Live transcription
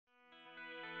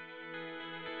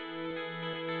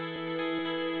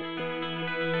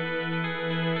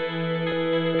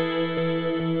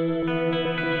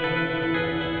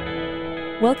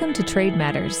Welcome to Trade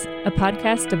Matters, a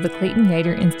podcast of the Clayton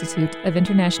Yeutter Institute of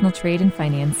International Trade and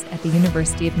Finance at the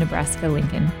University of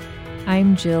Nebraska-Lincoln.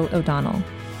 I'm Jill O'Donnell.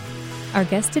 Our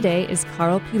guest today is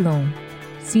Carl Pilon,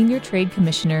 Senior Trade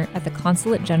Commissioner at the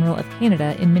Consulate General of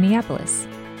Canada in Minneapolis,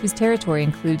 whose territory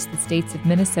includes the states of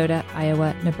Minnesota,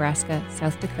 Iowa, Nebraska,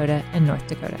 South Dakota, and North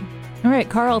Dakota. All right,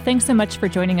 Carl, thanks so much for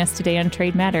joining us today on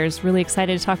Trade Matters. Really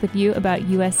excited to talk with you about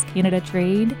U.S.-Canada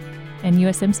trade and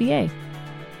USMCA.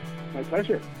 My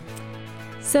pleasure.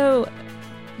 So,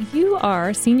 you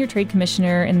are Senior Trade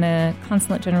Commissioner in the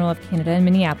Consulate General of Canada in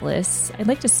Minneapolis. I'd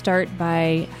like to start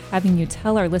by having you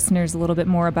tell our listeners a little bit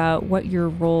more about what your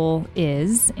role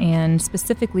is and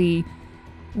specifically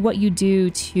what you do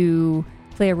to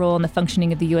play a role in the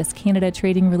functioning of the U.S.-Canada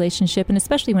trading relationship, and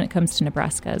especially when it comes to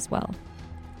Nebraska as well.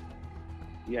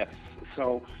 Yes.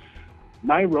 So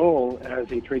my role as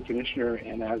a trade commissioner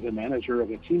and as a manager of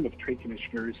a team of trade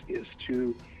commissioners is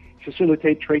to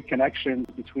facilitate trade connections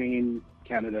between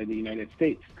Canada and the United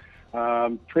States.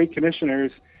 Trade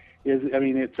commissioners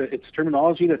it's a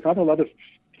terminology that not a lot of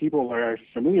people are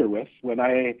familiar with. When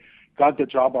I got the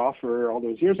job offer all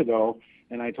those years ago,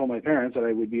 and I told my parents that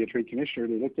I would be a trade commissioner,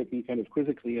 they looked at me kind of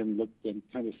quizzically and looked and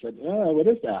kind of said, what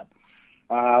is that?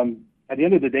 At the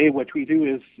end of the day, what we do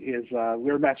is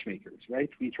we're matchmakers,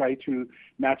 right? We try to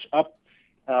match up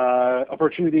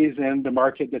opportunities in the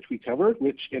market that we cover,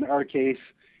 which in our case,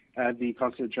 the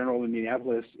Consulate General in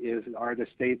Minneapolis are the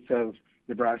states of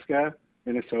Nebraska,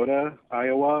 Minnesota,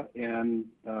 Iowa, and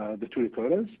the two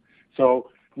Dakotas. So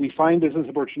we find business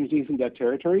opportunities in that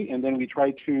territory, and then we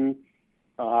try to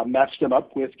match them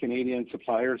up with Canadian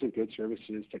suppliers of goods,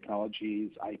 services,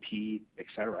 technologies, IP,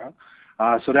 etc.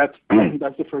 So that's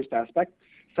the first aspect.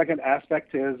 Second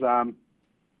aspect is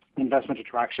investment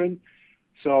attraction.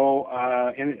 So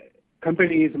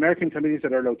American companies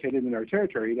that are located in our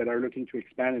territory that are looking to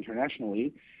expand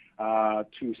internationally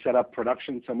to set up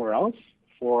production somewhere else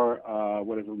for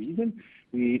whatever reason,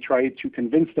 we try to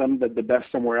convince them that the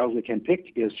best somewhere else they can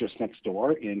pick is just next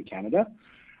door in Canada.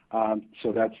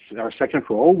 So that's our second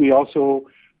role. We also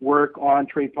work on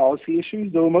trade policy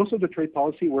issues, though most of the trade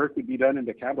policy work would be done in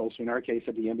the capital, so in our case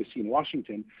at the embassy in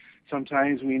Washington.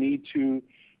 Sometimes we need to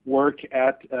work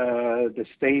at the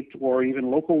state or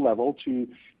even local level to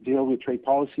deal with trade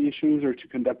policy issues or to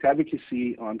conduct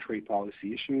advocacy on trade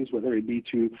policy issues, whether it be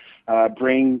to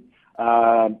bring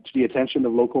to the attention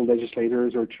of local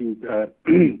legislators or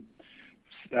to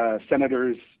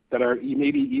senators that are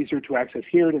maybe easier to access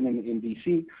here than in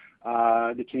D.C.,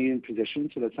 the Canadian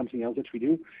position, so that's something else that we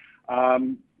do.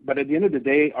 But at the end of the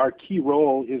day, our key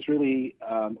role is really,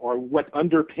 or what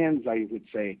underpins, I would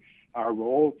say, our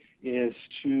role is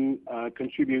to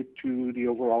contribute to the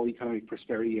overall economic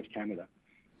prosperity of Canada.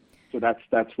 So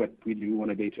that's what we do on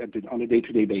a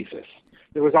day-to-day basis.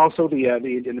 There was also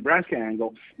the Nebraska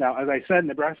angle. Now, as I said,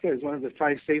 Nebraska is one of the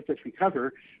 5 states that we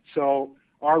cover. So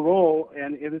our role,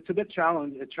 and it's a bit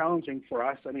challenging for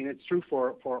us. I mean, it's true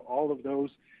for all of those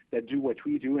that do what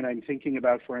we do. And I'm thinking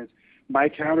about, for instance, my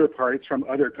counterparts from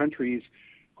other countries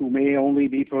who may only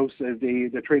be posted,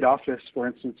 the trade office, for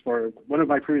instance, for one of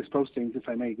my previous postings, if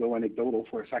I may go anecdotal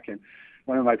for a second,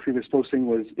 one of my previous postings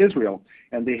was Israel,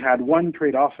 and they had one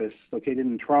trade office located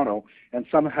in Toronto, and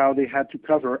somehow they had to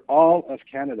cover all of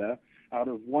Canada out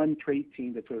of one trade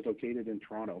team that was located in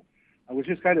Toronto, which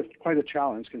is kind of quite a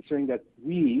challenge, considering that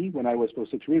when I was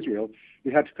posted to Israel,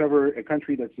 we had to cover a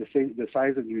country that's the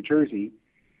size of New Jersey,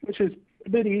 which is a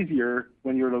bit easier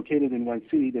when you're located in one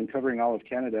city than covering all of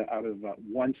Canada out of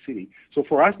one city. So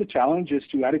for us, the challenge is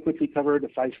to adequately cover the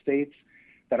 5 states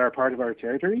that are part of our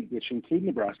territory, which include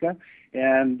Nebraska.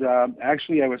 And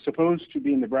actually, I was supposed to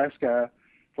be in Nebraska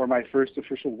for my first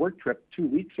official work trip 2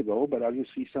 weeks ago, but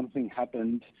obviously something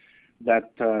happened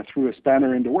that threw a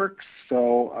spanner in the works.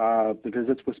 So the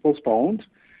visit was postponed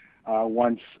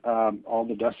once all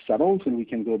the dust settles and we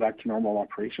can go back to normal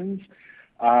operations.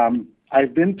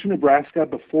 I've been to Nebraska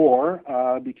before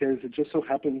because it just so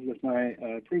happens that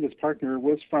my previous partner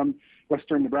was from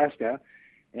western Nebraska,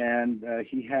 and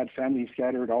he had family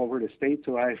scattered all over the state.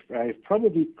 So I've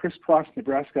probably crisscrossed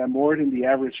Nebraska more than the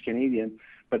average Canadian,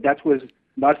 but that was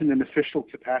not in an official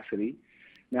capacity.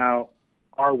 Now,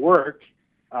 our work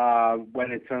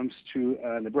when it comes to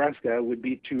Nebraska would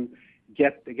be to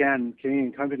get, again,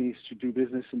 Canadian companies to do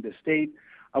business in the state.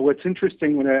 What's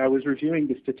interesting, when I was reviewing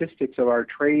the statistics of our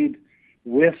trade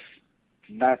with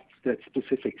that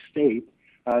specific state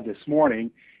this morning,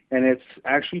 and it's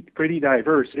actually pretty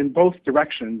diverse in both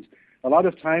directions. a lot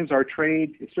of times our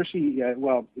trade, especially,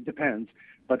 well, it depends,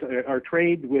 but our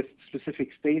trade with specific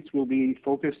states will be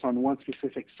focused on one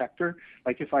specific sector.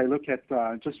 Like if I look at,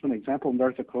 just for an example,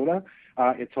 North Dakota,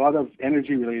 it's a lot of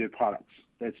energy-related products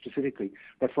specifically.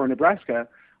 But for Nebraska,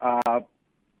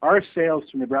 our sales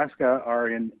to Nebraska are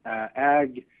in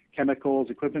ag, chemicals,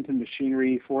 equipment and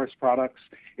machinery, forest products.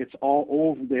 It's all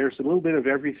over. There's a little bit of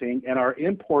everything. And our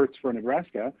imports for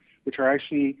Nebraska, which are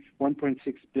actually $1.6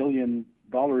 billion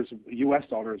US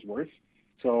dollars worth.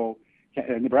 So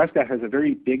Nebraska has a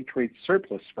very big trade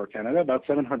surplus for Canada, about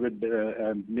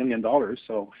 $700 million.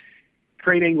 So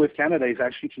trading with Canada is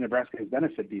actually to Nebraska's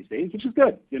benefit these days, which is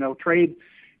good. You know, trade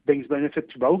brings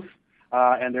benefit to both.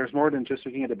 And there's more than just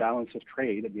looking at the balance of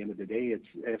trade. At the end of the day, it's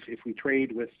if we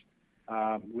trade with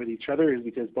each other, is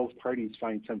because both parties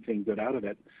find something good out of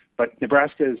it. But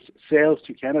Nebraska's sales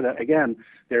to Canada, again,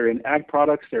 they're in ag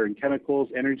products, they're in chemicals,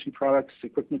 energy products,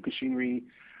 equipment, machinery,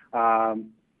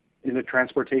 in the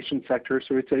transportation sector.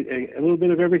 So it's a little bit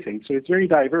of everything. So it's very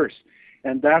diverse.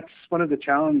 And that's one of the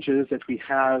challenges that we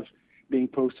have being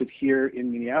posted here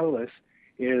in Minneapolis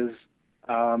is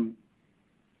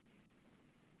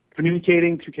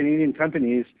communicating to Canadian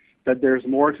companies that there's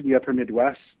more to the Upper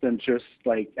Midwest than just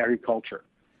like agriculture,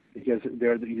 because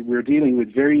we're dealing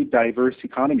with very diverse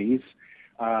economies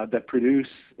that produce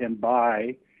and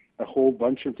buy a whole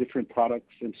bunch of different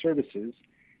products and services,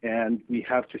 and we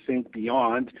have to think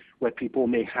beyond what people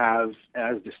may have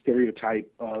as the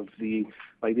stereotype of the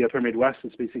Upper Midwest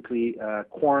is basically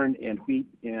corn and wheat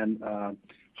and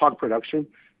hog production.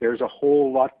 There's a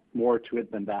whole lot more to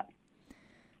it than that.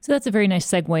 So that's a very nice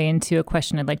segue into a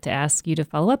question I'd like to ask you to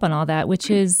follow up on all that, which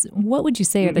is, what would you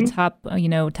say are the top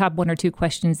one or two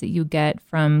questions that you get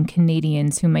from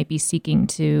Canadians who might be seeking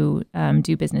to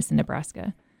do business in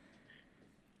Nebraska?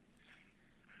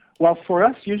 Well, for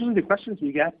us, usually the questions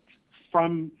we get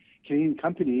from Canadian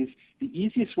companies, the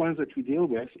easiest ones that we deal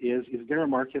with is there a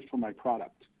market for my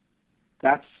product?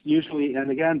 That's usually,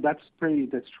 and again, that's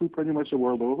true pretty much the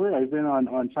world over. I've been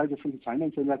on 5 different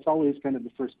assignments, and that's always kind of the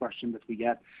first question that we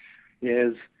get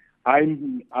is,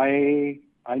 I'm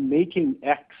making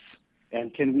X,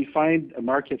 and can we find a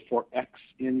market for X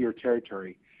in your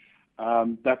territory?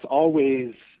 That's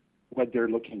always what they're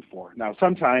looking for. Now,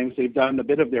 sometimes they've done a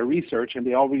bit of their research and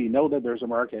they already know that there's a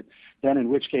market. Then in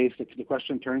which case the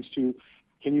question turns to,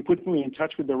 can you put me in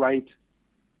touch with the right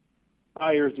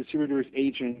buyers, distributors,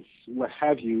 agents, what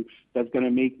have you, that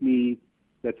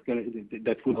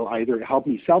will either help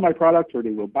me sell my product, or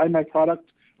they will buy my product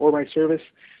or my service.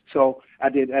 So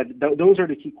those are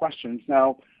the key questions.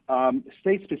 Now,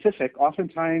 state specific,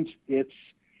 oftentimes it's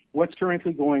what's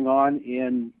currently going on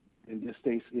in this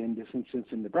instance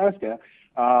in Nebraska,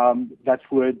 that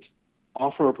would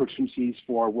offer opportunities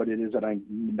for what it is that I'm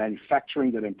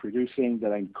manufacturing, that I'm producing,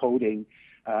 that I'm coding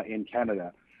in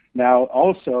Canada. Now,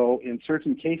 also in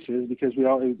certain cases, because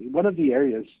one of the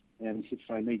areas, and if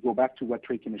I may go back to what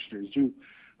trade commissioners do,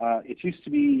 it used to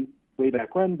be way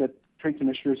back when that trade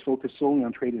commissioners focused solely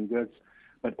on trade in goods.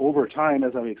 But over time,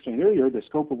 as I explained earlier, the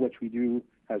scope of what we do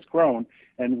has grown,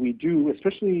 and we do,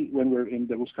 especially when we're in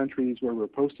those countries where we're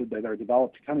posted that are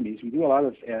developed economies, we do a lot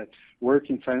of work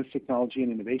in science, technology,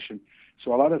 and innovation.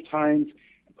 So a lot of times,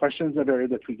 questions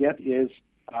that we get is,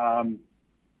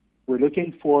 we're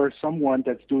looking for someone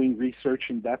that's doing research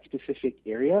in that specific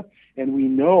area, and we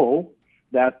know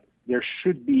that there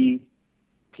should be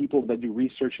people that do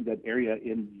research in that area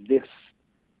in this,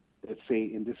 let's say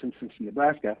in this instance in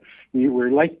Nebraska.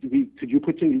 Could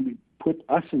you put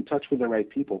us in touch with the right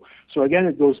people? So again,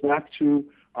 it goes back to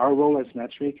our role as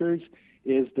matchmakers,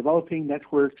 is developing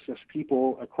networks of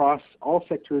people across all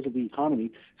sectors of the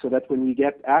economy, so that when we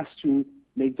get asked to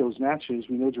make those matches,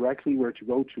 we know directly where to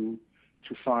go to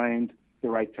find the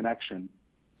right connection.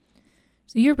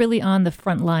 So you're really on the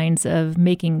front lines of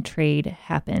making trade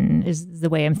happen, is the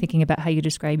way I'm thinking about how you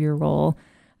describe your role.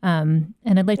 And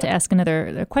I'd like to ask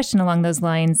another question along those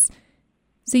lines.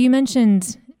 So you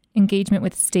mentioned engagement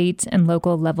with state and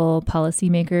local level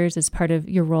policymakers as part of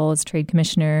your role as trade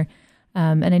commissioner.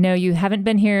 And I know you haven't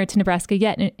been here to Nebraska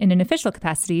yet in an official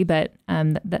capacity, but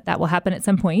that will happen at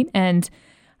some point. And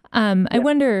I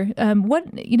wonder,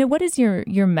 what is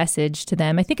your message to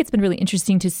them? I think it's been really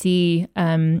interesting to see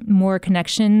more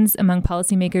connections among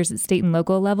policymakers at state and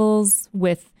local levels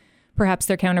with perhaps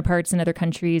their counterparts in other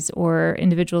countries or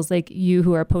individuals like you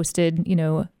who are posted,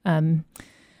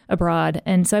 abroad.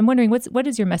 And so I'm wondering, what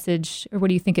is your message, or what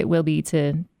do you think it will be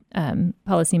to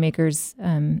policymakers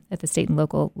at the state and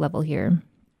local level here?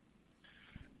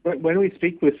 When we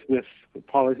speak with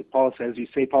policy, as you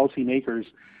say, policymakers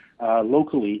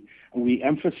locally, we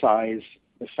emphasize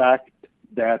the fact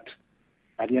that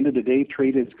At the end of the day,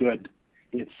 trade is good.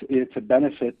 It's a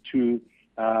benefit to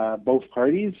both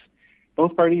parties.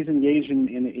 Both parties engage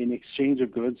in exchange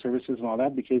of goods, services, and all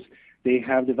that because they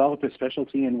have developed a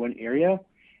specialty in one area,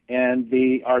 and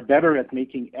they are better at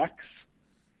making X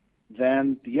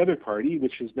than the other party,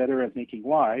 which is better at making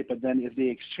Y. But then if they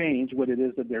exchange what it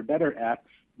is that they're better at,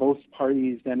 both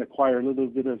parties then acquire a little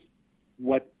bit of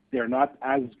what they're not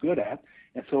as good at,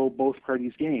 and so both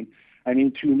parties gain. I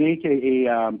mean, to make a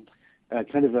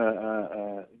kind of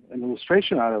an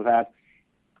illustration out of that,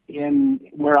 in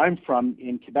where I'm from,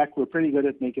 in Quebec, we're pretty good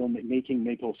at making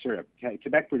maple syrup. Okay?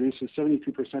 Quebec produces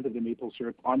 72% of the maple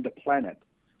syrup on the planet.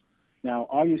 Now,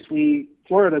 obviously,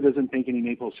 Florida doesn't make any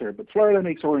maple syrup, but Florida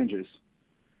makes oranges.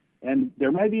 And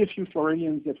there might be a few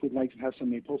Floridians that would like to have some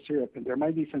maple syrup, and there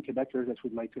might be some Quebecers that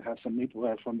would like to have some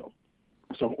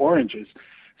some oranges.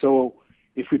 So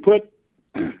if we put,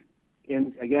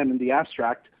 in the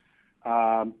abstract,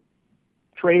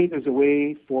 trade is a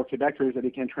way for Quebecers that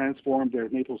they can transform their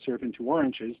maple syrup into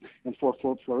oranges, and for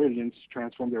Floridians to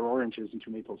transform their oranges into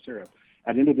maple syrup.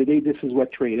 At the end of the day, this is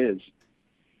what trade is.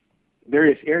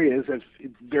 Various areas of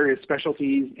various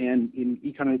specialties and in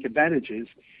economic advantages,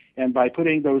 and by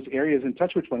putting those areas in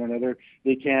touch with one another,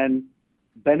 they can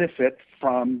benefit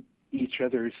from each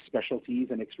other's specialties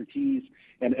and expertise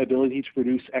and ability to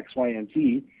produce X, Y, and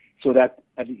Z, so that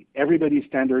everybody's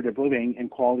standard of living and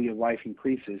quality of life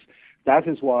increases. That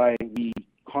is why we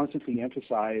constantly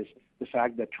emphasize the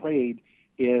fact that trade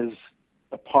is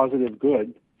a positive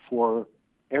good for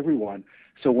everyone.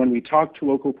 So when we talk to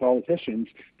local politicians,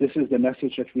 this is the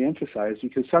message that we emphasize,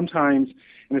 because sometimes,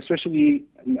 and especially,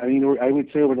 I would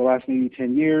say over the last maybe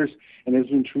 10 years, and it's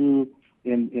been true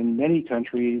in many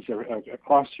countries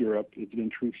across Europe, it's been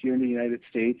true here in the United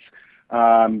States,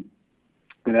 and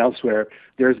elsewhere,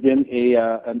 there's been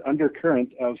an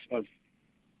undercurrent of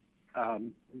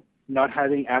not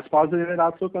having as positive an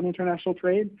outlook on international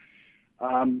trade.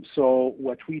 So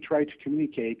what we try to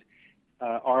communicate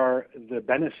are the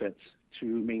benefits to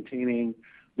maintaining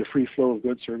the free flow of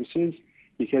goods, services,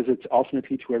 because it's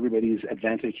ultimately to everybody's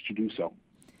advantage to do so.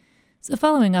 So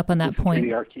following up on that point,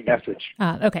 really our key message.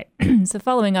 Okay. So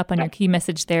following up on your key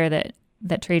message there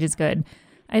that trade is good,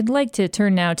 I'd like to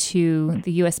turn now to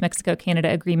the U.S.-Mexico-Canada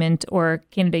Agreement, or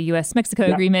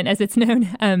Canada-U.S.-Mexico Agreement, as it's known,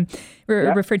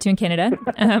 referred to in Canada.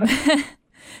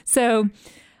 So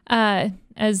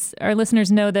as our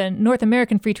listeners know, the North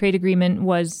American Free Trade Agreement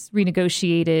was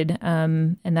renegotiated,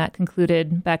 and that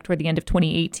concluded back toward the end of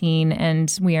 2018,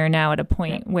 and we are now at a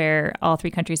point where all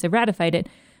three countries have ratified it.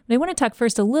 But I want to talk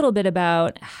first a little bit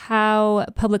about how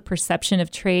public perception of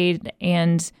trade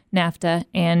and NAFTA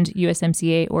and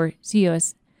USMCA or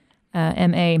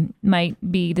CUSMA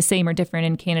might be the same or different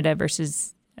in Canada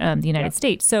versus the United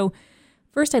States. So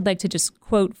first, I'd like to just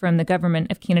quote from the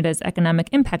Government of Canada's Economic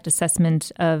Impact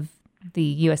Assessment of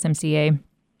the USMCA.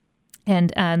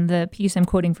 And the piece I'm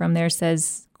quoting from there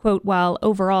says, quote, "While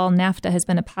overall NAFTA has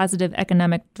been a positive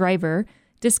economic driver,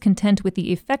 discontent with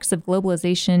the effects of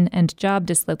globalization and job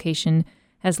dislocation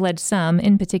has led some,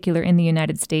 in particular in the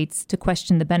United States, to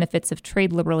question the benefits of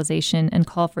trade liberalization and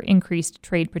call for increased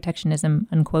trade protectionism,"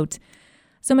 unquote.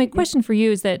 So my question for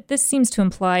you is that this seems to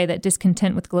imply that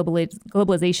discontent with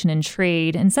globalization and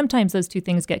trade, and sometimes those two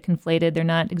things get conflated. They're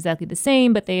not exactly the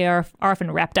same, but they are often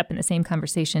wrapped up in the same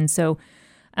conversation. So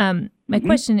my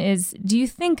question is, do you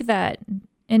think that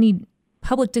any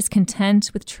public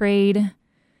discontent with trade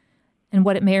and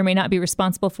what it may or may not be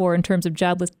responsible for in terms of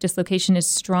job dislocation is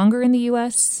stronger in the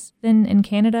U.S. than in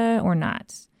Canada, or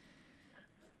not?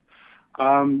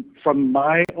 From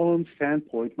my own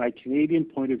standpoint, my Canadian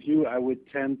point of view, I would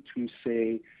tend to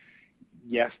say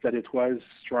yes, that it was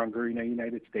stronger in the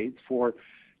United States for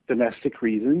domestic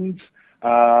reasons.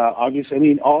 Obviously,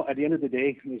 at the end of the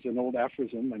day, there's an old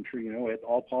aphorism, I'm sure you know it,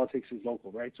 all politics is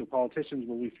local, right? So politicians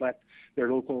will reflect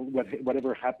their local,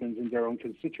 whatever happens in their own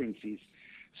constituencies.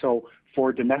 So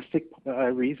for domestic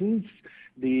reasons,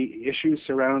 the issues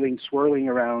swirling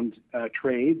around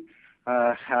trade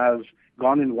have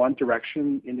gone in one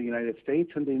direction in the United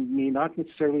States, and they may not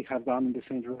necessarily have gone in the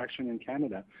same direction in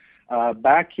Canada.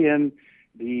 Back in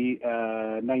the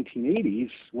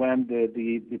 1980s, when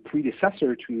the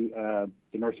predecessor to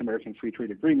the North American Free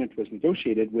Trade Agreement was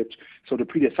negotiated, so the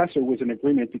predecessor was an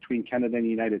agreement between Canada and the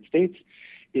United States,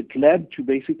 it led to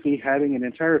basically having an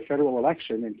entire federal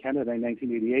election in Canada in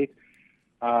 1988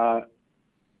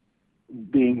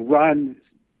 being run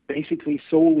basically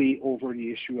solely over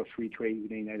the issue of free trade in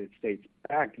the United States.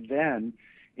 Back then,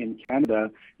 in Canada,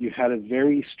 you had a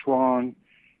very strong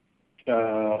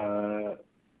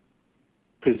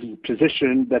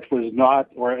position that was not,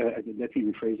 or let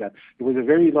me rephrase that, there was a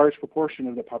very large proportion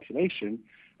of the population,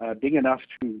 big enough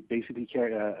to basically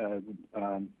carry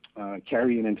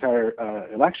an entire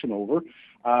election over,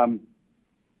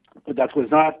 but that was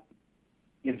not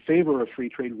in favor of free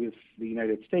trade with the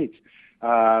United States.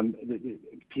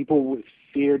 People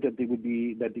feared that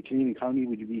the Canadian economy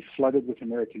would be flooded with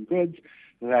American goods,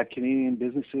 that Canadian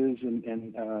businesses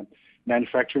and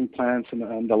manufacturing plants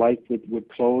and the like would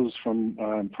close from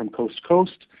coast to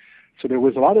coast. So there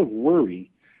was a lot of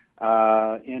worry,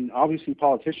 and obviously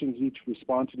politicians need to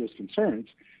respond to those concerns.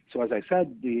 So as I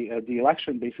said, the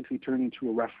election basically turned into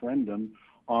a referendum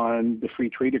on the free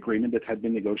trade agreement that had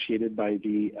been negotiated by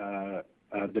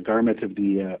the government of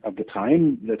the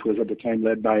time, that was at the time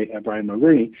led by Brian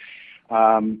Mulroney,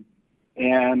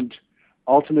 and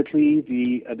ultimately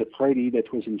the party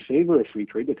that was in favor of free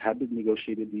trade, that had been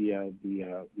negotiated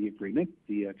the agreement,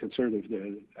 the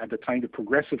conservative, at the time the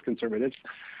progressive conservatives,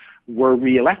 were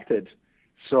reelected.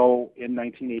 So in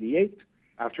 1988,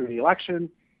 after the election,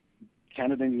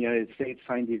 Canada and the United States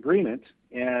signed the agreement,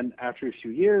 and after a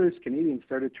few years, Canadians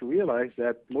started to realize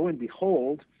that, lo and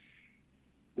behold,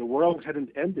 the world hadn't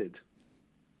ended.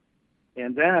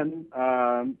 And then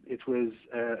it was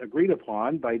agreed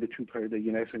upon by the two parties, the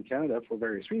United States and Canada, for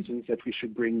various reasons, that we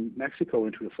should bring Mexico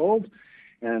into the fold,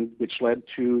 and which led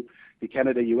to the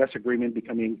Canada-U.S. agreement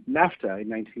becoming NAFTA in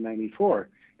 1994.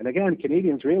 And again,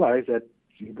 Canadians realized that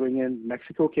you bring in,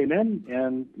 Mexico came in,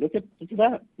 and look at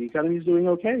that, the economy is doing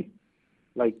okay.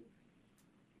 Like,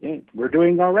 yeah, we're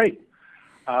doing all right.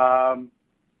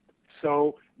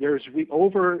 So there's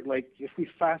if we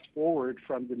fast forward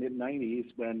from the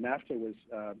mid-90s when NAFTA was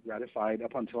ratified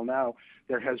up until now,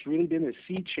 there has really been a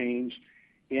sea change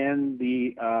in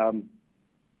the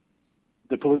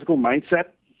political mindset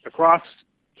across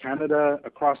Canada,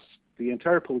 across the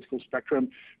entire political spectrum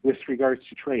with regards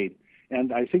to trade.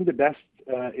 And I think the best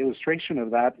illustration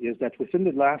of that is that within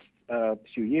the last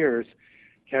few years,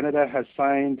 Canada has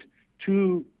signed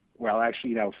three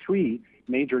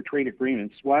major trade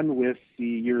agreements. One with the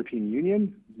European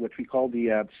Union, what we call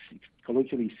the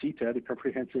colloquially CETA, the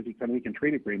Comprehensive Economic and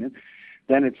Trade Agreement.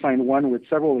 Then it signed one with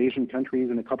several Asian countries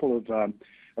and a couple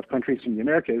of countries from the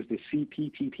Americas, the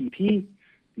CPTPP,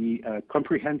 the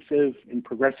Comprehensive and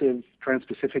Progressive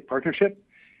Trans-Pacific Partnership,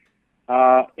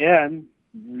 and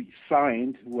we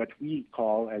signed what we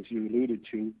call, as you alluded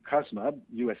to, CUSMA,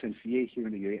 USMCA here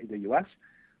in the U.S.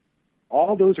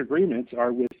 All those agreements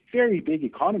are with very big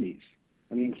economies.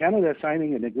 I mean, Canada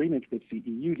signing an agreement with the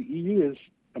EU. The EU is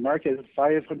a market of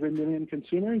 500 million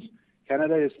consumers.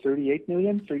 Canada is 38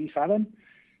 million, 37.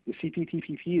 The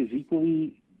CPTPP is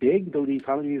equally big, though the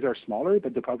economies are smaller,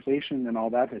 but the population and all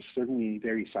that is certainly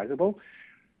very sizable.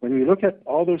 When we look at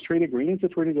all those trade agreements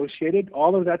that were negotiated,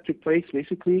 all of that took place,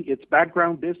 basically, it's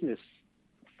background business.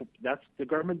 The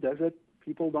government does it.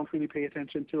 People don't really pay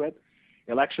attention to it.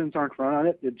 Elections aren't run on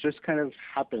it. It just kind of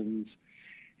happens.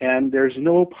 And there's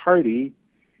no party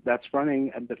that's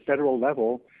running at the federal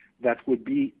level that would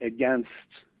be against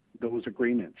those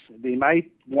agreements. They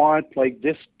might want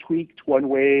this tweaked one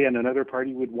way, and another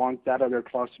party would want that other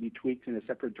clause to be tweaked in a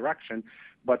separate direction.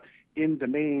 But in the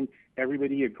main,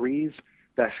 everybody agrees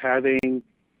that having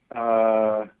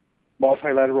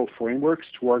multilateral frameworks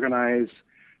to organize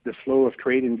the flow of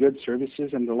trade in goods,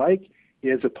 services, and the like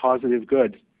is a positive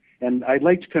good. And I'd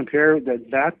like to compare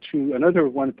that to another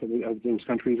one of those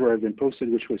countries where I've been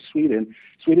posted, which was Sweden.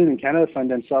 Sweden and Canada find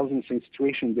themselves in the same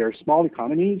situation. They're small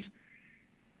economies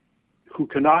who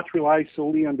cannot rely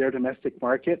solely on their domestic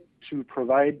market to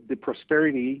provide the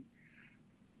prosperity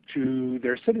to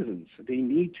their citizens. They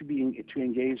need to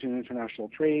engage in international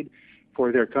trade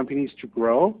for their companies to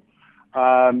grow,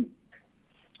 to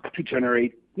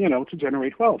generate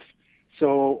wealth.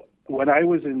 So what I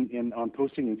was on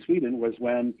posting in Sweden was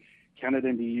when Canada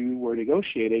and the EU were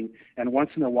negotiating, and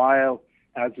once in a while,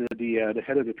 as the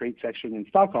head of the trade section in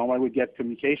Stockholm, I would get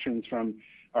communications from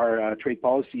our trade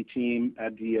policy team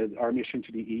at our mission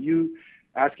to the EU,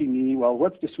 asking me, well,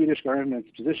 what's the Swedish government's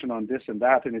position on this and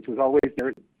that? And it was always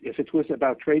there. If it was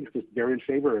about trade, they're in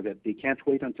favor of it. They can't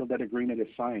wait until that agreement is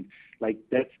signed.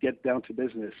 Let's get down to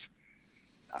business.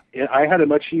 I had a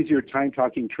much easier time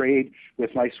talking trade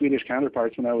with my Swedish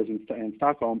counterparts when I was in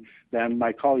Stockholm than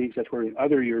my colleagues that were in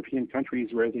other European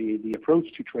countries where the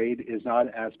approach to trade is not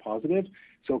as positive.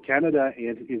 So Canada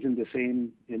is in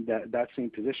that same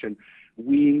position.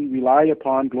 We rely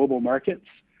upon global markets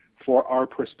for our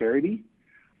prosperity.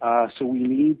 So we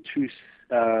need to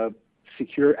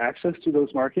secure access to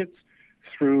those markets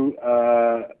through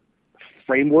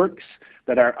frameworks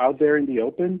that are out there in the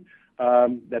open,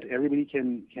 that everybody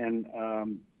can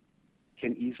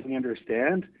can easily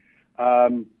understand,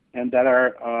 and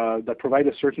that provide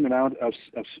a certain amount of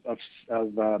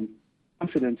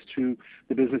confidence to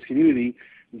the business community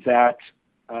that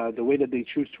the way that they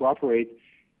choose to operate,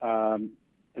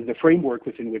 the framework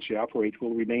within which they operate,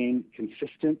 will remain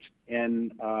consistent,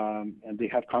 and they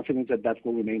have confidence that that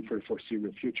will remain for the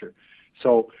foreseeable future.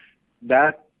 So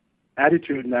that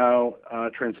attitude now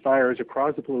transpires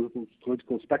across the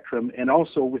political spectrum, and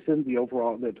also within the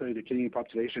overall the Canadian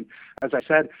population. As I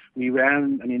said,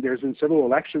 there's been several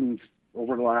elections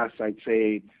over the last, I'd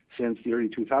say, since the early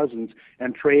 2000s,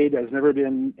 and trade has never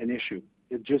been an issue.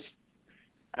 It just,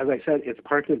 as I said, it's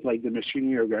part of like the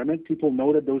machinery of government. People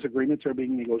know that those agreements are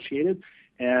being negotiated,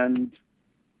 and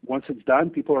once it's done,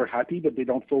 people are happy, but they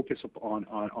don't focus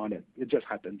on it. It just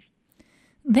happens.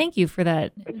 Thank you for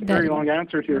that. It's a very long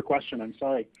answer to your question. I'm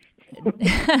sorry.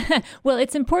 Well,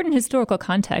 it's important historical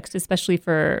context, especially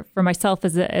for myself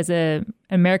as a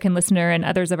American listener and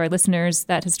others of our listeners.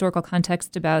 That historical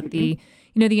context about the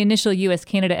initial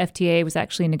U.S.-Canada FTA was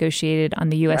actually negotiated on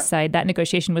the U.S. side. That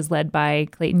negotiation was led by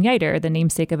Clayton Yeutter, the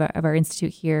namesake of our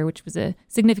institute here, which was a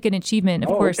significant achievement, of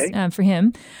course, for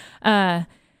him.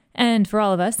 And for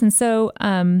all of us. And so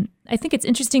I think it's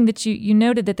interesting that you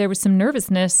noted that there was some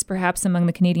nervousness perhaps among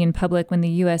the Canadian public when the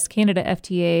U.S.-Canada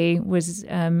FTA was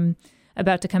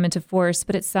about to come into force.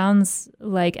 But it sounds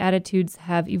like attitudes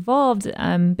have evolved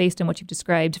based on what you've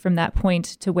described from that point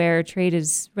to where trade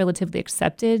is relatively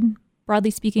accepted,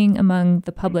 broadly speaking, among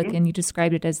the public. And you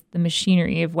described it as the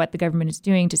machinery of what the government is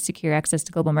doing to secure access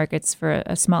to global markets for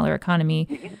a smaller economy.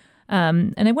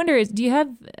 And I wonder, do you have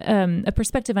a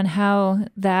perspective on how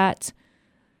that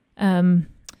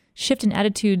shift in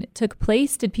attitude took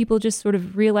place? Did people just sort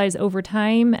of realize over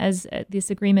time as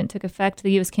this agreement took effect,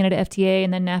 the U.S.-Canada FTA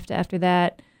and then NAFTA after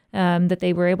that, that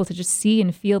they were able to just see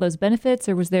and feel those benefits?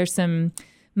 Or was there some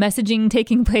messaging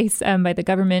taking place by the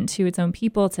government to its own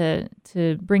people to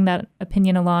bring that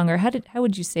opinion along? Or how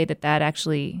would you say that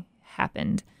actually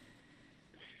happened?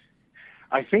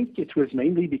 I think it was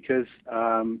mainly because,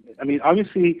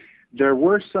 obviously there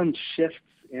were some shifts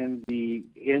in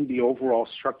the overall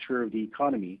structure of the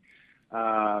economy.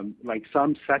 Like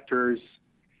some sectors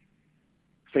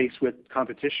faced with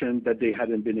competition that they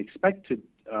hadn't been expected,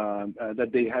 that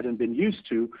they hadn't been used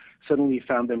to, suddenly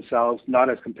found themselves not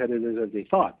as competitive as they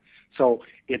thought. So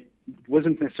it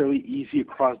wasn't necessarily easy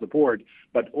across the board,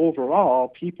 but overall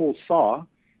people saw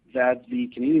that the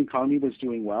Canadian economy was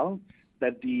doing well,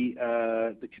 that the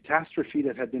catastrophe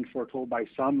that had been foretold by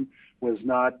some was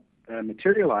not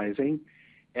materializing,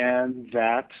 and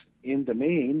that in the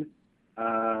main,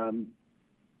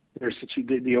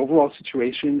 the overall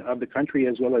situation of the country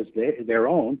as well as their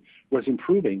own was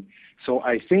improving. So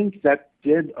I think that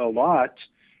did a lot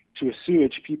to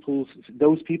assuage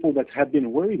those people that had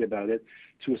been worried about it,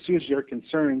 to assuage their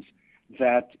concerns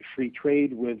that free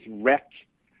trade would wreck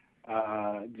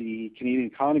the Canadian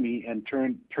economy and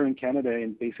turn Canada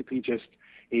in basically just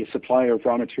a supplier of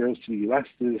raw materials to the U.S.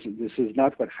 This is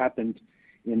not what happened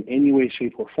in any way,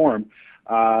 shape, or form.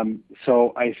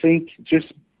 So I think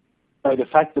just by the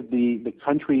fact that the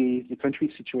country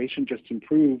situation just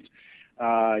improved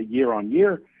year on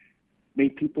year,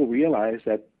 made people realize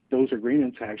that those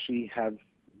agreements actually have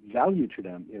value to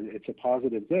them. It's a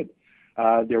positive good.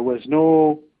 There was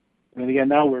no. And again,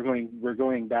 now we're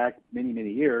going back many,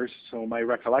 many years, so my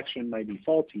recollection might be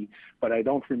faulty, but I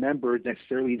don't remember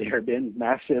necessarily there have been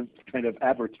massive kind of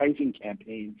advertising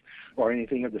campaigns or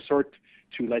anything of the sort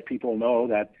to let people know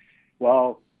that,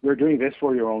 well, we're doing this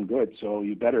for your own good, so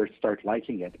you better start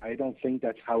liking it. I don't think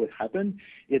that's how it happened.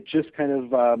 It just kind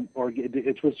of,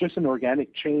 it was just an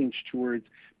organic change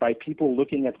by people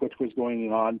looking at what was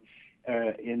going on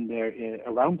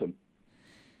around them.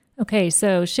 Okay,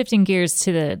 so shifting gears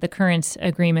to the current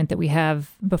agreement that we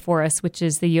have before us, which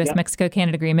is the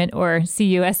U.S.-Mexico-Canada Agreement, or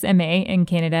CUSMA in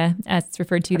Canada, as it's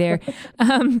referred to there.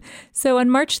 So on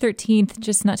March 13th,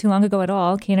 just not too long ago at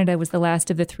all, Canada was the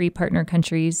last of the three partner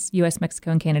countries, U.S.,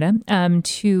 Mexico, and Canada,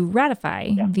 to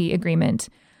ratify the agreement.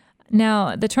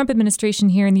 Now, the Trump administration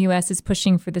here in the U.S. is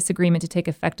pushing for this agreement to take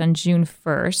effect on June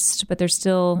 1st, but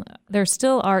there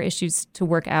still are issues to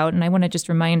work out, and I want to just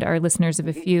remind our listeners of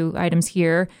a few items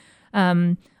here.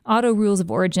 Auto rules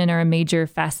of origin are a major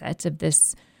facet of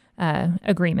this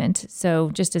agreement.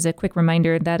 So just as a quick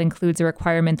reminder, that includes a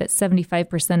requirement that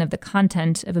 75% of the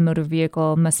content of a motor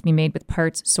vehicle must be made with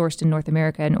parts sourced in North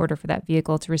America in order for that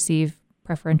vehicle to receive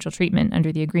preferential treatment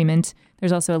under the agreement.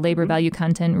 There's also a labor value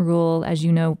content rule, as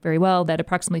you know very well, that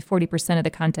approximately 40% of the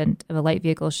content of a light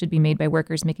vehicle should be made by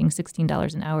workers making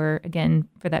 $16 an hour, again,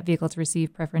 for that vehicle to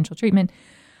receive preferential treatment.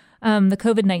 The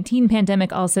COVID-19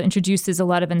 pandemic also introduces a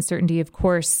lot of uncertainty, of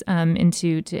course,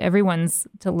 into everyone's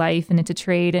life and into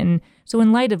trade. And so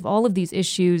in light of all of these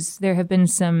issues, there have been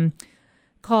some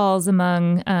calls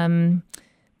among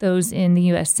those in the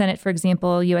U.S. Senate, for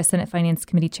example. U.S. Senate Finance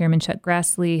Committee Chairman Chuck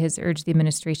Grassley has urged the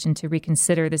administration to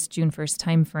reconsider this June 1st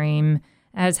timeframe,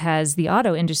 as has the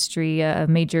auto industry. A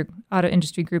major auto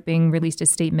industry grouping released a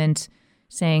statement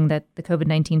saying that the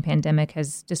COVID-19 pandemic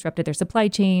has disrupted their supply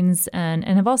chains and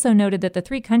have also noted that the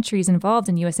three countries involved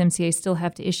in USMCA still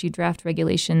have to issue draft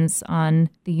regulations on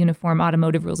the Uniform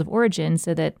Automotive Rules of Origin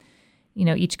so that,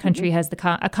 each country has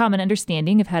a common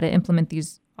understanding of how to implement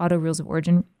these auto rules of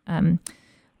origin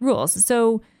rules.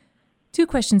 So 2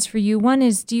 questions for you. One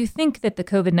is, do you think that the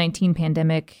COVID-19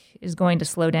 pandemic is going to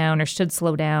slow down or should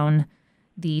slow down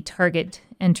the target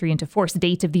entry into force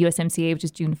date of the USMCA, which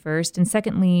is June 1st? And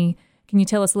secondly, can you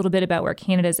tell us a little bit about where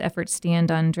Canada's efforts stand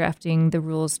on drafting the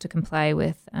rules to comply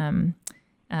with the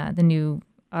new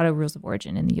auto rules of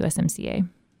origin in the USMCA?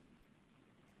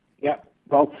 Yeah.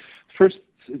 Well, first,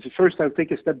 I'll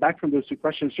take a step back from those 2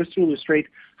 questions just to illustrate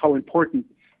how important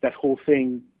that whole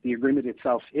thing, the agreement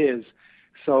itself, is.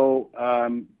 So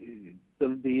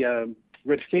the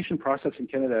ratification process in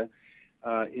Canada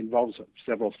involves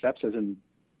several steps, as in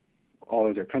all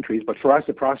other countries. But for us,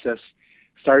 the process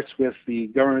starts with the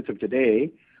government of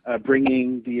today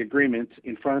bringing the agreement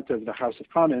in front of the House of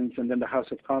Commons, and then the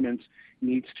House of Commons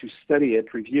needs to study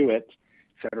it, review it,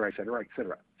 et cetera, et cetera, et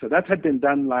cetera. So that had been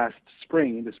done last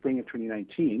spring, in the spring of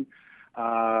 2019,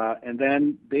 and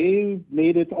then they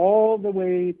made it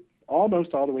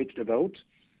almost all the way to the vote,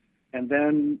 and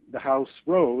then the House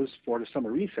rose for the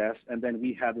summer recess, and then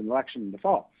we had an election in the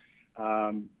fall.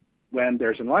 When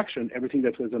there's an election, everything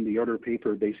that was on the order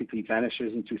paper basically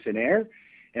vanishes into thin air.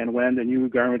 And when the new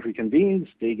government reconvenes,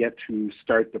 they get to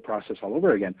start the process all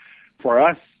over again. For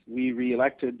us, we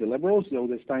re-elected the Liberals, though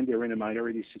this time they were in a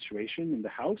minority situation in the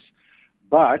House.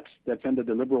 But that meant that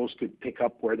the Liberals could pick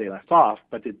up where they left off.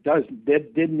 But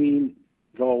that did mean,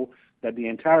 though, that the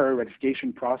entire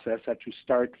ratification process had to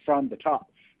start from the top.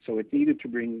 So it needed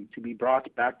to be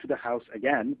brought back to the House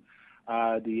again.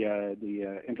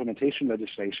 The implementation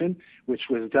legislation, which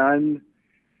was done,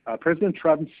 President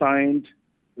Trump signed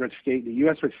the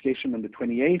U.S. ratification on the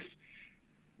 28th.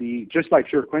 Just by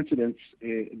pure coincidence,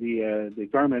 the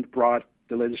government brought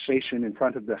the legislation in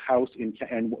front of the House in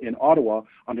Ottawa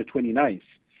on the 29th.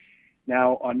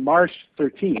 Now, on March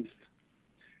 13th,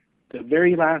 the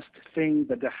very last thing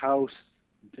that the House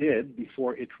did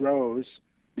before it rose,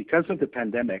 because of the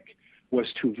pandemic, was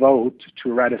to vote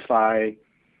to ratify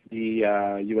the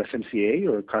USMCA,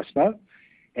 or CUSMA,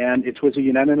 and it was a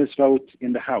unanimous vote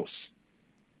in the House.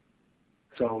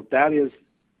 So that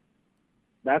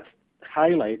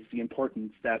highlights the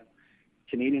importance that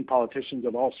Canadian politicians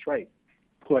of all stripes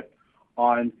put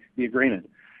on the agreement.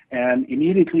 And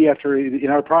immediately after, in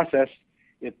our process,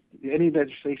 any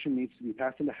legislation needs to be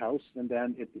passed in the House, and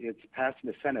then it's passed in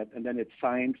the Senate, and then it's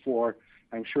signed for,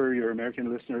 I'm sure your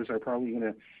American listeners are probably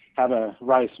going to have a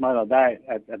wry smile at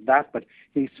that, but it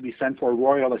needs to be sent for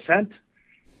royal assent.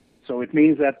 So it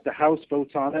means that the House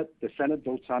votes on it, the Senate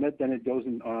votes on it, then it goes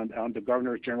on the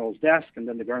Governor General's desk, and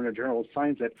then the Governor General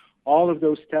signs it. All of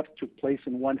those steps took place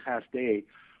in one half day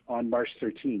on March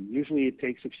 13. Usually it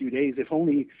takes a few days, if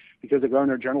only because the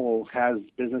Governor General has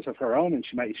business of her own, and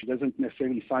she doesn't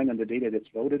necessarily sign on the day that it's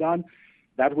voted on.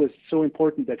 That was so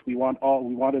important that we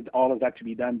wanted all of that to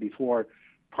be done before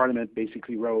Parliament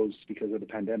basically rose because of the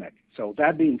pandemic. So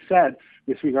that being said,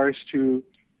 with regards to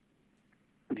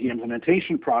the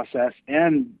implementation process,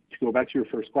 and to go back to your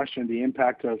first question, the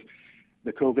impact of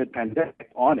the COVID pandemic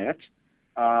on it,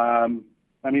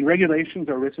 regulations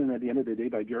are written at the end of the day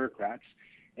by bureaucrats.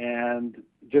 And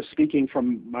just speaking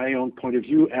from my own point of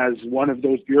view as one of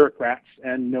those bureaucrats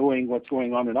and knowing what's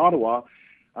going on in Ottawa,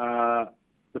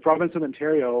 the province of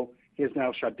Ontario is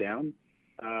now shut down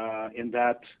in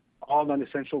that all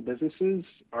non-essential businesses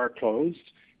are closed.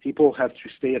 People have to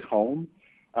stay at home.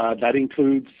 That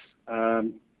includes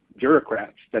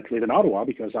bureaucrats that live in Ottawa,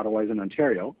 because Ottawa is in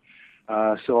Ontario.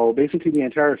 So basically the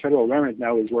entire federal government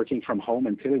now is working from home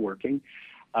and teleworking.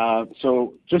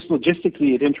 So just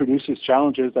logistically, it introduces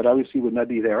challenges that obviously would not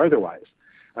be there otherwise.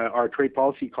 Our trade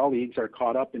policy colleagues are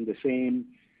caught up in the same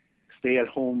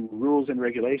stay-at-home rules and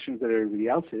regulations that everybody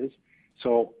else is.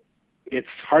 So it's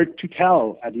hard to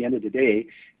tell at the end of the day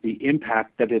the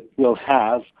impact that it will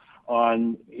have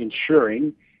on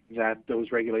ensuring that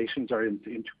those regulations are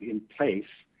in place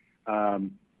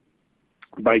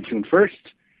by June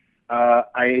 1st.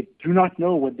 I do not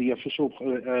know what the official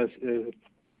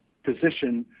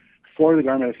position for the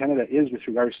Government of Canada is with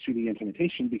regards to the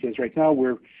implementation, because right now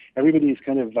everybody's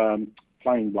kind of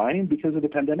flying blind because of the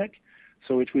pandemic.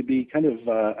 So it would be kind of,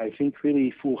 I think,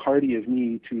 really foolhardy of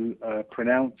me to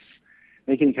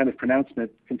make any kind of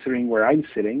pronouncement, considering where I'm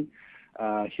sitting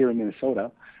here in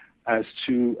Minnesota, as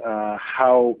to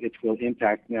how it will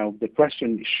impact. Now, the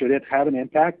question, should it have an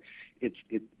impact?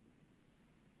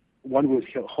 One would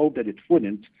hope that it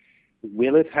wouldn't.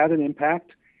 Will it have an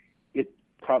impact?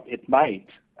 It might.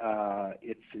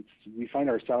 We find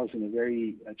ourselves in a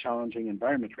very challenging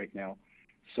environment right now.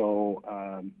 So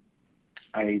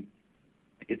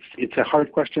it's a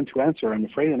hard question to answer, I'm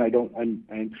afraid, and I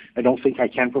don't think I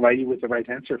can provide you with the right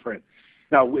answer for it.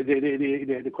 Now,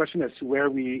 the question as to where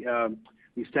we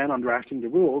stand on drafting the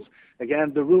rules.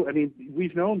 Again,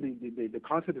 we've known the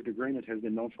concept of the agreement has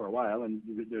been known for a while, and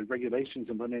the regulations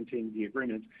implementing the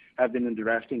agreement have been in the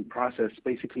drafting process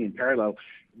basically in parallel.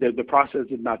 The process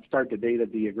did not start the day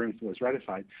that the agreement was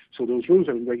ratified. So those rules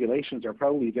and regulations are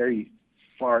probably very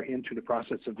far into the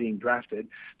process of being drafted,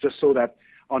 just so that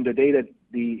on the day that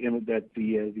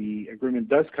the agreement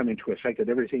does come into effect, that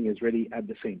everything is ready at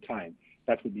the same time.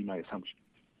 That would be my assumption.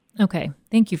 Okay,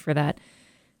 thank you for that.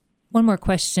 One more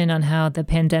question on how the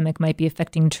pandemic might be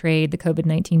affecting trade, the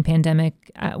COVID-19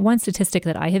 pandemic. One statistic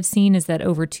that I have seen is that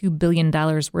over $2 billion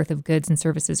worth of goods and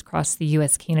services cross the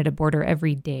U.S.-Canada border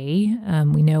every day.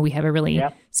 We know we have a really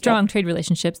strong trade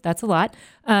relationships. That's a lot.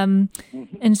 And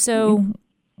so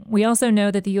we also know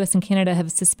that the U.S. and Canada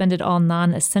have suspended all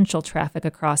non-essential traffic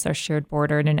across our shared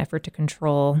border in an effort to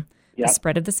control the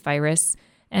spread of this virus.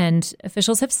 And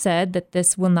officials have said that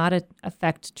this will not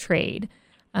affect trade.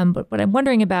 But what I'm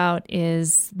wondering about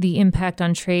is the impact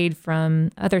on trade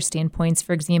from other standpoints.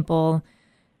 For example,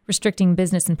 restricting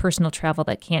business and personal travel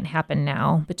that can't happen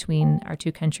now between our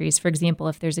two countries. For example,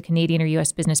 if there's a Canadian or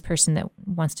U.S. business person that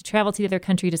wants to travel to the other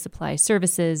country to supply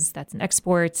services, that's an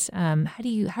export. How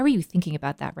are you thinking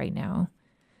about that right now?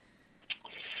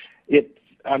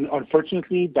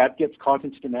 Unfortunately, that gets caught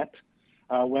into the net.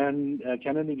 When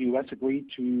Canada and the U.S. agreed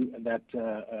to that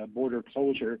border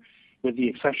closure, with the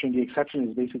exception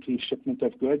is basically shipment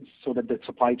of goods so that the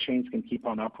supply chains can keep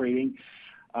on operating,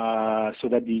 so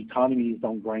that the economies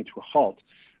don't grind to a halt.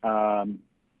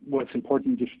 What's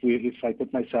important, if I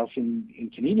put myself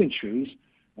in Canadian shoes,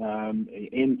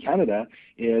 in Canada,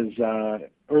 is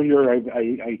earlier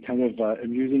I kind of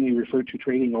amusingly referred to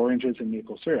trading oranges and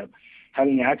maple syrup.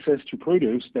 Having access to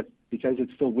produce that, because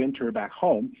it's still winter back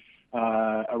home,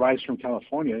 arrives from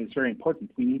California is very important.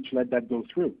 We need to let that go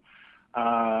through.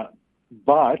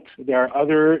 But there are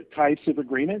other types of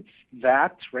agreements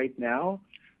that right now,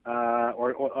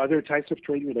 or other types of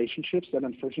trade relationships that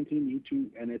unfortunately need to,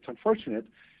 and it's unfortunate,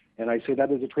 and I say that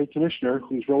as a trade commissioner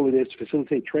whose role it is to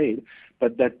facilitate trade,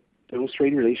 but that those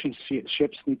trade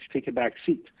relationships need to take a back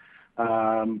seat.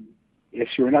 If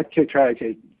you're not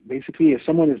basically, if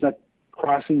someone is not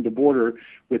crossing the border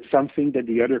with something that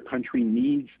the other country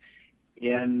needs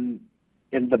in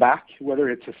the back, whether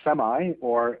it's a semi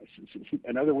or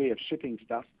another way of shipping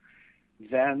stuff,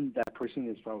 then that person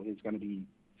is going to be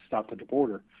stopped at the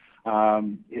border.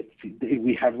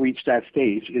 We have reached that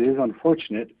stage. It is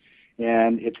unfortunate,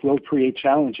 and it will create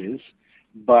challenges,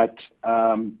 but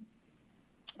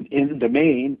in the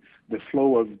main, the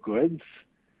flow of goods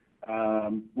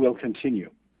will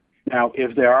continue. Now,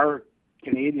 if there are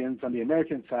Canadians on the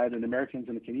American side and Americans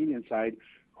on the Canadian side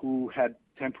who had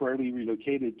temporarily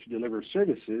relocated to deliver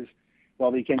services,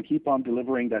 well, they can keep on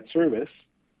delivering that service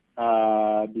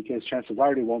because chances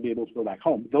are they won't be able to go back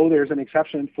home. Though there's an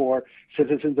exception for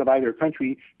citizens of either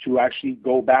country to actually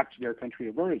go back to their country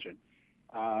of origin.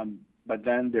 But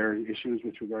then there are issues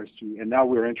with regards to, and now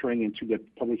we're entering into the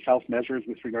public health measures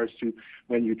with regards to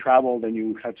when you travel, then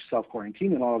you have to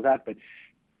self-quarantine and all of that. But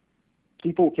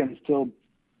people can still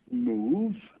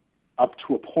move up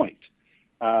to a point.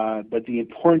 But the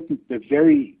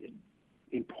very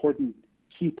important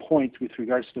key point with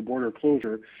regards to the border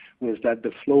closure was that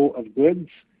the flow of goods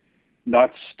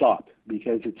not stop,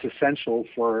 because it's essential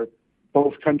for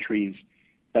both countries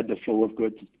that the flow of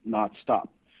goods not stop.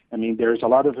 I mean, there's a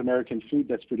lot of American food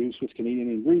that's produced with Canadian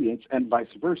ingredients, and vice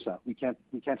versa. We can't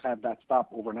have that stop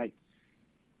overnight.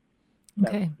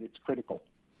 Okay, it's critical.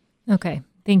 Okay,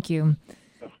 thank you.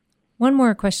 One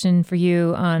more question for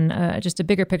you on just a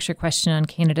bigger picture question on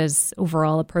Canada's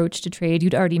overall approach to trade.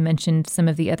 You'd already mentioned some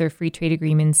of the other free trade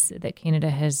agreements that Canada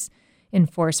has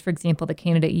enforced, for example, the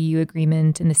Canada-EU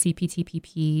agreement and the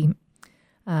CPTPP.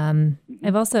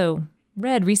 I've also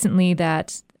read recently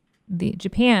that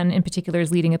Japan in particular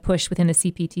is leading a push within the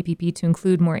CPTPP to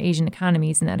include more Asian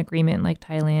economies in that agreement, like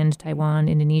Thailand, Taiwan,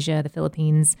 Indonesia, the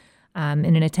Philippines. in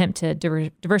an attempt to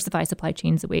diversify supply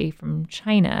chains away from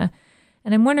China.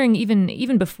 And I'm wondering,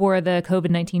 even before the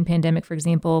COVID-19 pandemic, for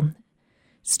example,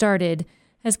 started,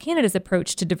 has Canada's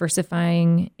approach to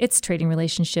diversifying its trading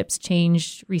relationships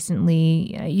changed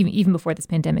recently, even before this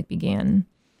pandemic began?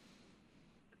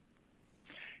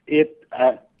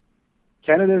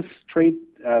 Canada's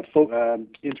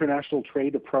international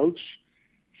trade approach,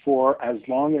 for as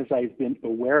long as I've been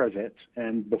aware of it,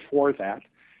 and before that,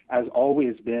 has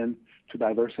always been to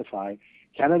diversify.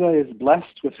 Canada is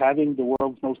blessed with having the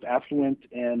world's most affluent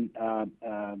and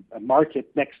market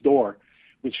next door,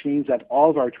 which means that all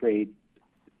of our trade,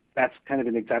 that's kind of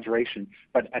an exaggeration,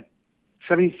 but at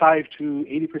 75 to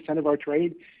 80% of our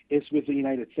trade is with the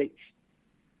United States.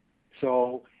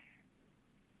 So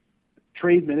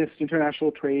trade ministers,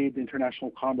 international trade,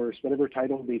 international commerce, whatever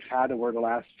title they've had over the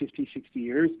last 50, 60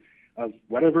 years of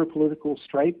whatever political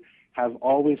stripe, have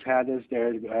always had as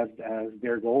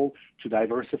their goal to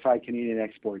diversify Canadian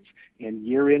exports. And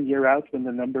year in, year out, when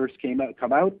the numbers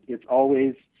come out, it's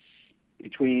always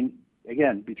between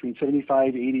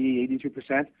 75, 80,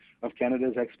 82% of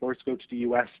Canada's exports go to the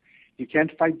U.S. You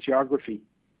can't fight geography.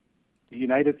 The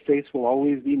United States will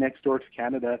always be next door to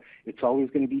Canada. It's always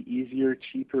going to be easier,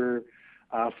 cheaper,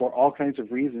 for all kinds of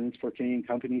reasons for Canadian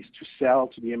companies to sell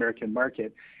to the American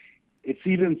market. It's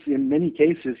even, in many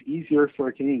cases, easier for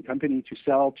a Canadian company to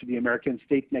sell to the American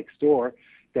state next door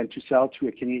than to sell to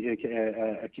the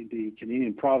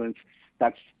Canadian province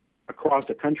that's across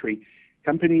the country.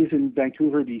 Companies in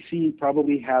Vancouver, BC,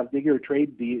 probably have bigger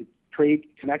trade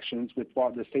connections with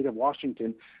the state of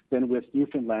Washington than with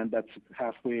Newfoundland, that's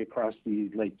halfway across the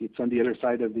lake. It's on the other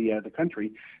side of the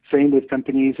country. Same with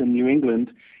companies in New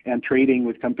England and trading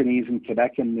with companies in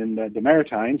Quebec and in the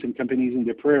Maritimes, and companies in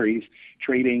the Prairies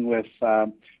trading with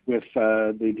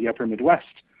the upper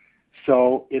Midwest.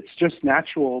 So it's just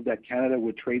natural that Canada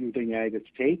would trade with the United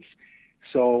States.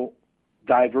 So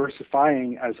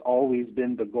diversifying has always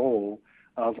been the goal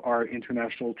of our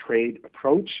international trade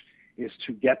approach, is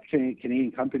to get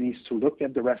Canadian companies to look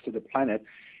at the rest of the planet.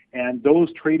 And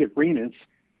those trade agreements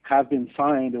have been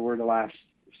signed over the last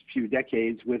few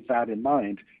decades with that in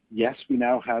mind. Yes, we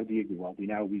now have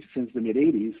since the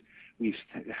mid-'80s, we've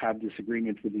had this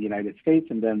agreement with the United States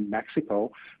and then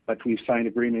Mexico, but we've signed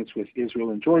agreements with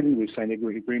Israel and Jordan. We've signed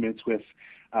agreements with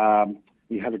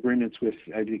we have agreements with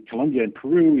Colombia and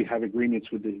Peru. We have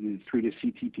agreements with through the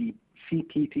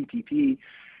CPTPP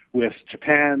with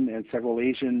Japan and several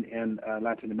Asian and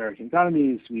Latin American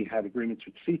economies. We have agreements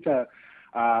with CETA.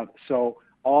 So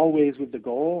always with the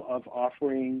goal of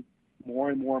offering more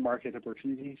and more market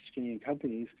opportunities to Canadian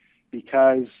companies,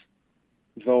 because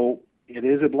though it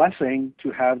is a blessing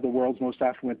to have the world's most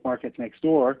affluent market next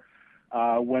door,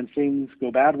 when things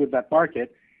go bad with that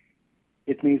market,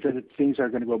 it means that things are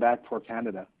going to go bad for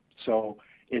Canada. So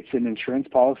it's an insurance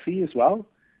policy as well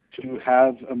to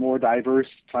have a more diverse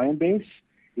client base.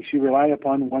 If you rely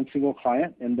upon one single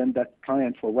client and then that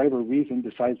client, for whatever reason,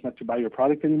 decides not to buy your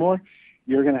product anymore,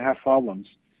 you're going to have problems.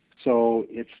 So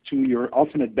it's to your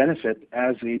ultimate benefit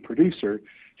as a producer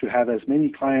to have as many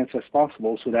clients as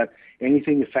possible so that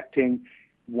anything affecting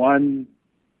one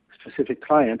specific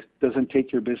client doesn't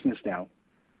take your business down.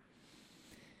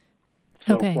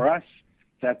 So for us,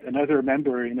 that another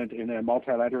member in a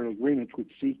multilateral agreement would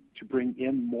seek to bring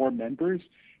in more members,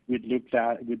 we'd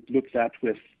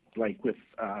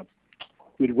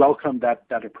welcome that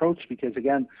approach, because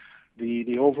again,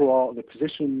 the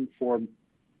position for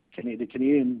the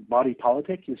Canadian body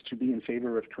politic is to be in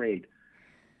favor of trade.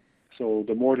 So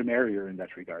the more the merrier in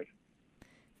that regard.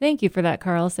 Thank you for that,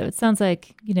 Carl. So it sounds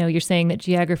like, you're saying that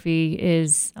geography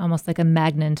is almost like a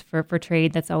magnet for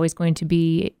trade. That's always going to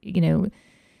be,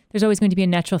 there's always going to be a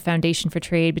natural foundation for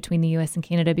trade between the U.S. and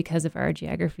Canada because of our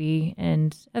geography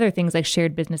and other things like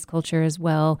shared business culture as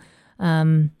well.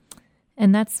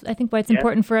 And that's, I think, why it's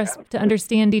important for us to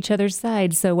understand each other's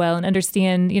sides so well and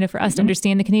understand, for us to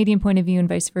understand the Canadian point of view and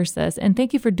vice versa. And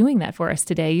thank you for doing that for us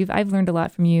today. I've learned a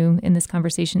lot from you in this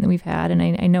conversation that we've had, and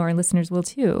I know our listeners will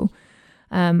too.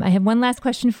 I have one last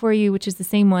question for you, which is the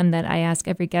same one that I ask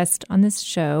every guest on this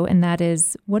show, and that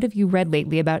is, what have you read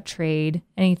lately about trade?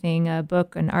 Anything, a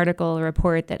book, an article, a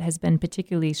report that has been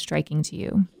particularly striking to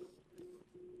you?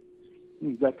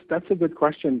 That's a good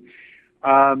question.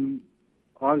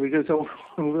 Because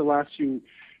over the last few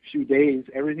days,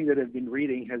 everything that I've been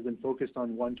reading has been focused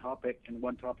on one topic and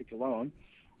one topic alone,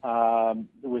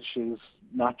 which is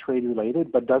not trade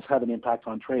related, but does have an impact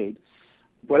on trade.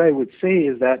 What I would say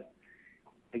is that,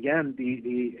 again,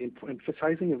 the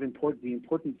emphasizing of the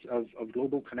importance of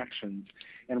global connections,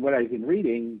 and what I've been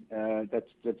reading that's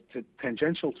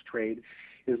tangential to trade,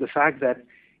 is the fact that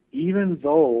even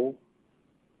though,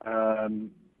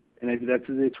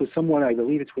 it was someone, I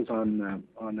believe it was on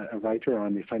a writer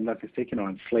on, if I'm not mistaken,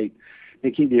 on Slate,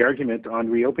 making the argument on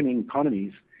reopening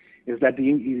economies, is that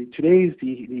today's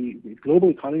global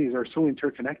economies are so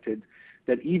interconnected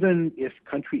that even if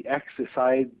country X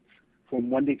decides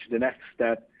from one day to the next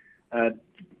that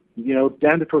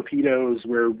down the torpedoes,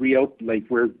 we're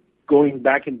going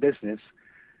back in business,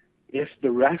 if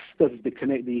the rest of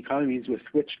the economies with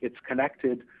which it's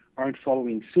connected aren't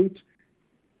following suit,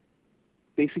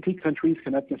 basically countries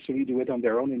cannot necessarily do it on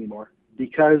their own anymore,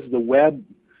 because the web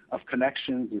of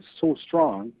connections is so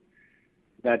strong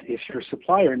that if your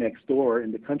supplier next door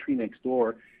in the country next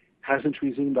door hasn't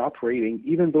resumed operating,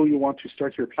 even though you want to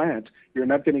start your plant, you're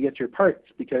not going to get your parts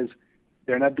because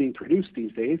they're not being produced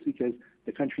these days because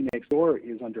the country next door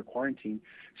is under quarantine.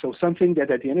 So something that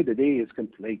at the end of the day is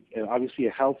obviously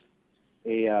a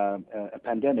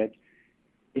pandemic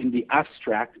in the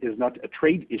abstract is not a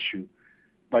trade issue,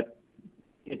 but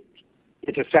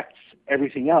it affects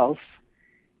everything else.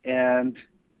 And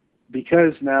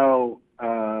because now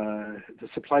the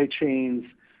supply chains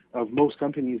of most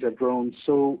companies have grown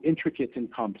so intricate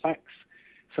and complex,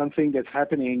 something that's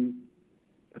happening,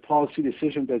 a policy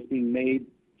decision that's being made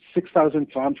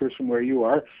 6,000 kilometers from where you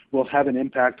are will have an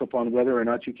impact upon whether or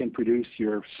not you can produce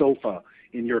your sofa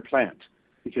in your plant,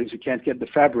 because you can't get the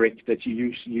fabric that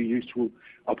you use to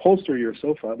upholster your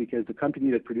sofa, because the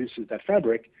company that produces that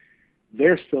fabric,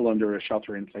 they're still under a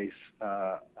shelter-in-place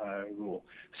rule.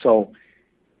 So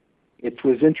it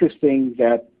was interesting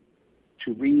to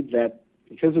read that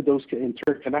because of those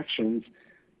interconnections,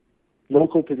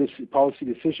 local policy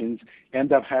decisions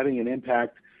end up having an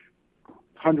impact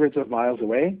hundreds of miles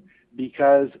away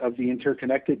because of the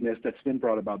interconnectedness that's been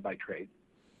brought about by trade.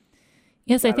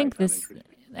 Yes, I think this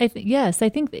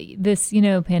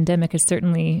pandemic has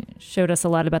certainly showed us a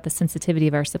lot about the sensitivity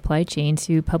of our supply chain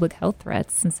to public health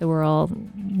threats, and so we're all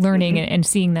learning and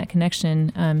seeing that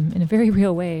connection in a very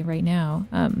real way right now.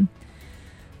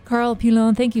 Carl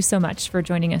Pilon, thank you so much for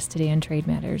joining us today on Trade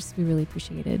Matters. We really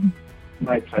appreciate it.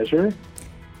 My pleasure.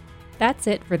 That's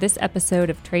it for this episode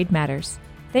of Trade Matters.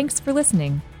 Thanks for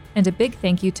listening, and a big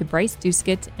thank you to Bryce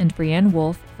Duskett and Brianne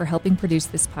Wolf for helping produce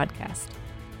this podcast.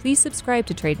 Please subscribe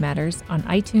to Trade Matters on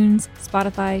iTunes,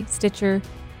 Spotify, Stitcher,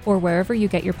 or wherever you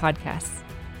get your podcasts.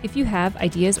 If you have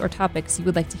ideas or topics you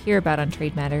would like to hear about on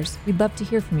Trade Matters, we'd love to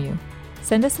hear from you.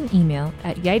 Send us an email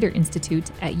at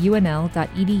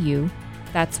yeitterinstitute@unl.edu.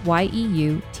 That's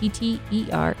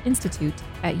YEUTTER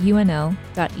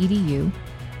Institute@unl.edu,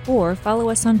 or follow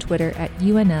us on Twitter at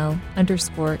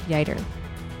UNL_Yeiter.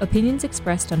 Opinions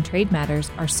expressed on Trade Matters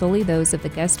are solely those of the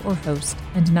guest or host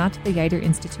and not the Yeiter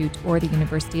Institute or the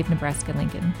University of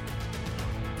Nebraska-Lincoln.